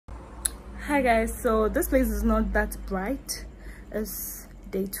Hi guys, so this place is not that bright. It's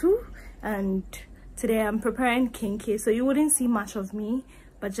day 2 and today I'm preparing kenkey, so you wouldn't see much of me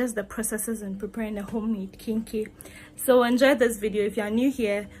but just the processes in preparing a homemade kenkey. So enjoy this video. If you are new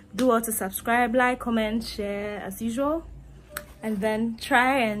here, do well to subscribe, like, comment, share as usual, and then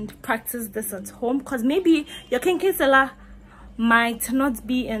try and practice this at home because maybe your kenkey seller might not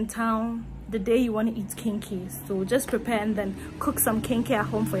be in town the day you want to eat kenkey. So just prepare and then cook some kenkey at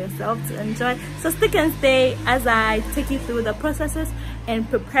home for yourself to enjoy. So stick and stay as I take you through the processes in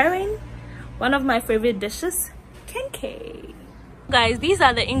preparing one of my favorite dishes, kenkey. Guys, these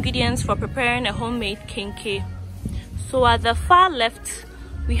are the ingredients for preparing a homemade kenkey. So at the far left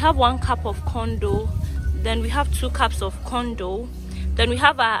we have 1 cup of corn dough, then we have 2 cups of corn dough, then we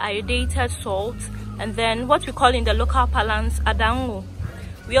have our iodinated salt, and then what we call in the local parlance adango.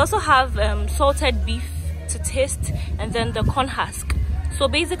 We also have salted beef to taste, and then the corn husk. So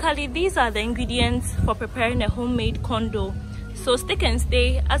basically these are the ingredients for preparing a homemade corn dough. So stick and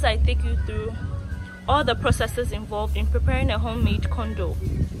stay as I take you through all the processes involved in preparing a homemade corn dough.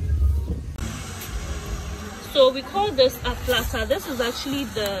 So we call this a platter. This is actually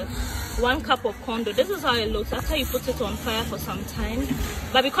the 1 cup of corn dough. This is how it looks after you put it on fire for some time.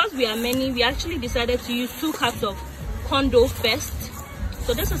 But because we are many, we actually decided to use 2 cups of corn dough first.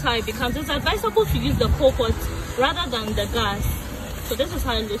 So this is how it becomes. It's advisable to use the coal pot rather than the gas. So this is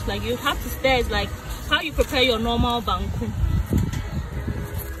how it looks like. You have to stir. It's like how you prepare your normal banku.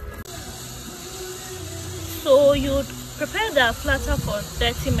 So you prepare the platter for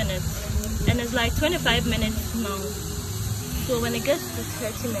 30 minutes and it's like 25 minutes now. So when it gets to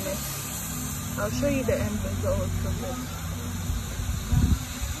 30 minutes, I'll show you the end result of it.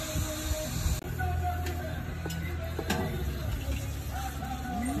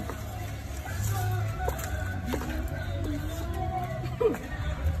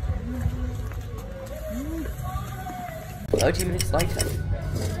 Minutes later.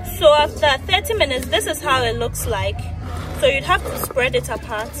 So after 30 minutes, this is how it looks like. So you'd have to spread it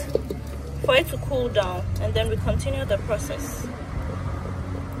apart for it to cool down, and then we continue the process.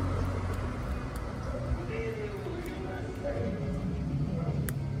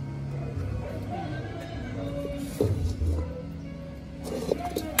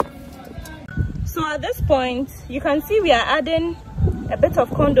 So at this point, you can see we are adding a bit of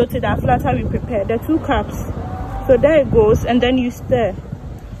corn dough to the platter we prepared, the 2 cups. So there it goes, and then you stir.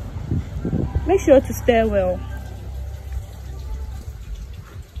 Make sure to stir well.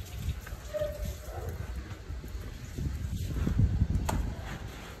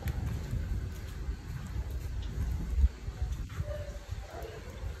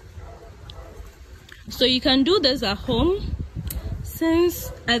 So you can do this at home,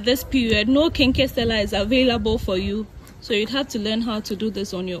 since at this period no kenkey seller is available for you, so you'd have to learn how to do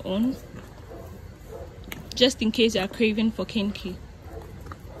this on your own, just in case you are craving for kenkey.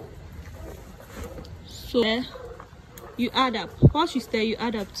 So you add up. Once you stir, you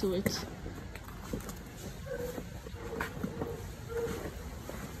add up to it.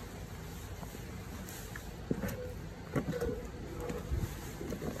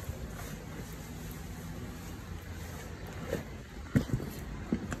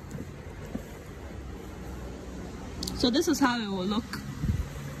 So this is how it will look.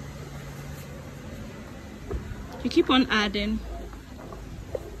 You keep on adding.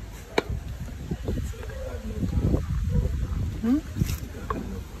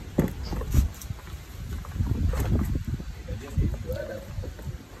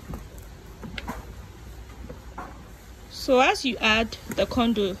 So as you add the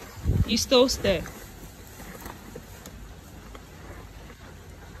corn dough, you still stir.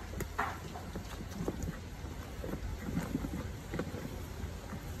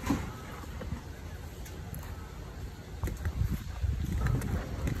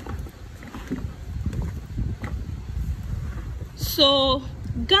 So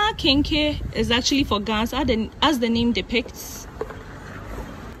Ghana kenkey is actually for Ghans, as the name depicts.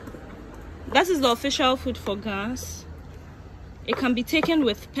 That is the official food for Ghans. It can be taken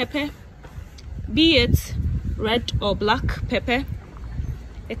with pepper, be it red or black pepper.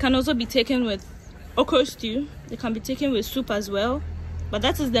 It can also be taken with okra stew. It can be taken with soup as well, but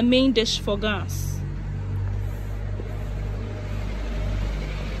that is the main dish for Ghans.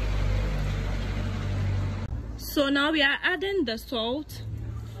 So now we are adding the salt.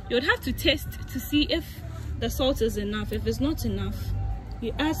 You would have to taste to see if the salt is enough. If it's not enough,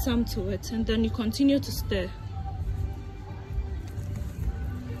 you add some to it and then you continue to stir.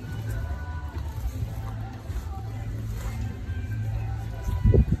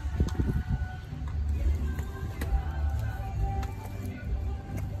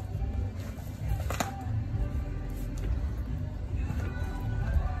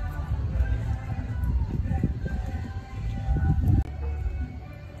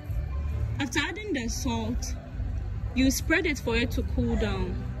 the salt, you spread it for it to cool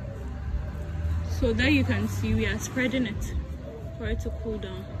down. So there you can see we are spreading it for it to cool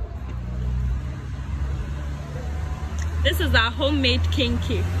down. This is our homemade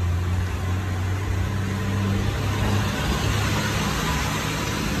Kenkey.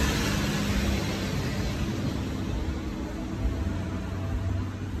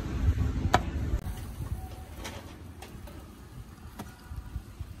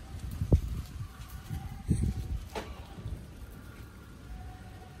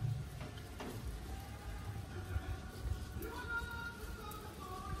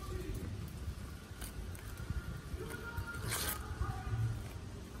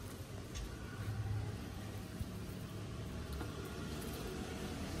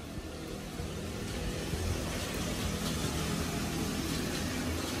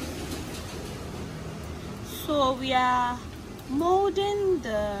 So we are molding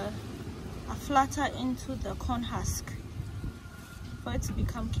the flatter into the corn husk for it to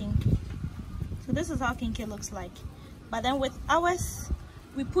become Kenkey. So this is how Kenkey looks like. But then with ours,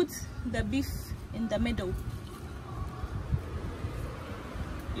 we put the beef in the middle.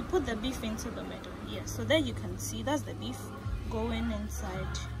 We put the beef into the middle. Yeah, so there you can see that's the beef going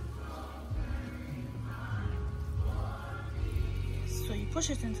inside. So you push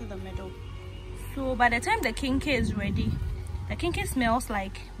it into the middle. So by the time the Kenkey is ready, the Kenkey smells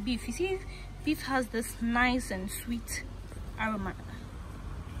like beef. You see, beef has this nice and sweet aroma.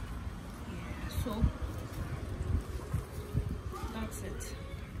 Yeah, so that's it.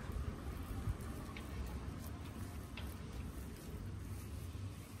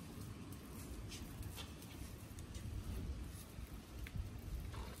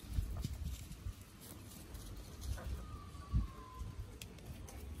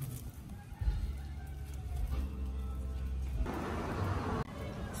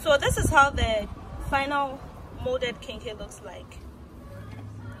 So this is how the final molded Kenkey looks like.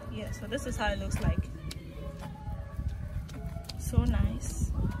 Yeah, so this is how it looks like. So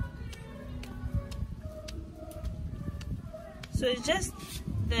nice. So it's just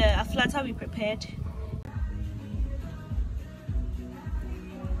the flatter we prepared.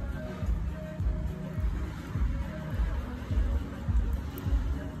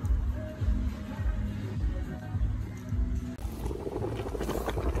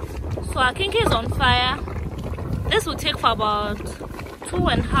 So our Kenkey is on fire. This will take for about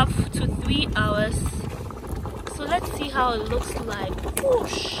 2.5 to 3 hours. So let's see how it looks like.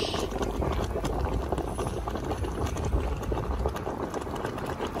 Whoosh.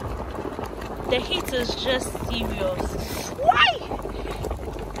 The heat is just serious. Why?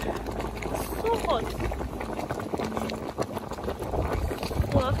 It's so hot.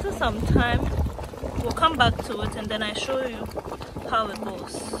 So after some time, we'll come back to it and then I show you how it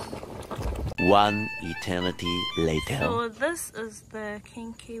goes. One eternity later. So this is the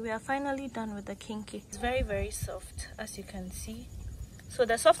Kenkey. We are finally done with the Kenkey. It's very, very soft, as you can see. So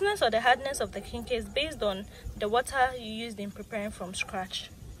the softness or the hardness of the Kenkey is based on the water you used in preparing from scratch.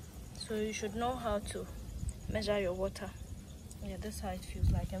 So you should know how to measure your water. Yeah, this is how it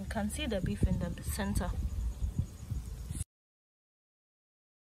feels like. And you can see the beef in the center.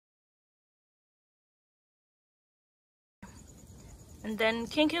 And then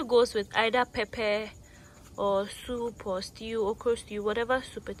Kenkey goes with either pepper or soup or stew, okra stew, whatever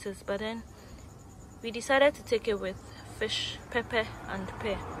soup it is. But then we decided to take it with fish, pepper and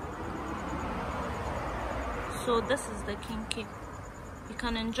pear. So this is the Kenkey. You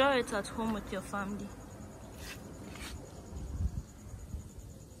can enjoy it at home with your family.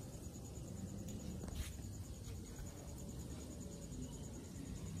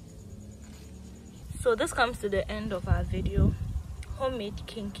 So this comes to the end of our video. Homemade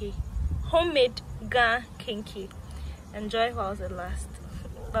Kenkey, homemade Ghana Kenkey. Enjoy while it lasts.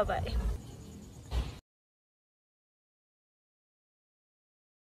 Bye bye.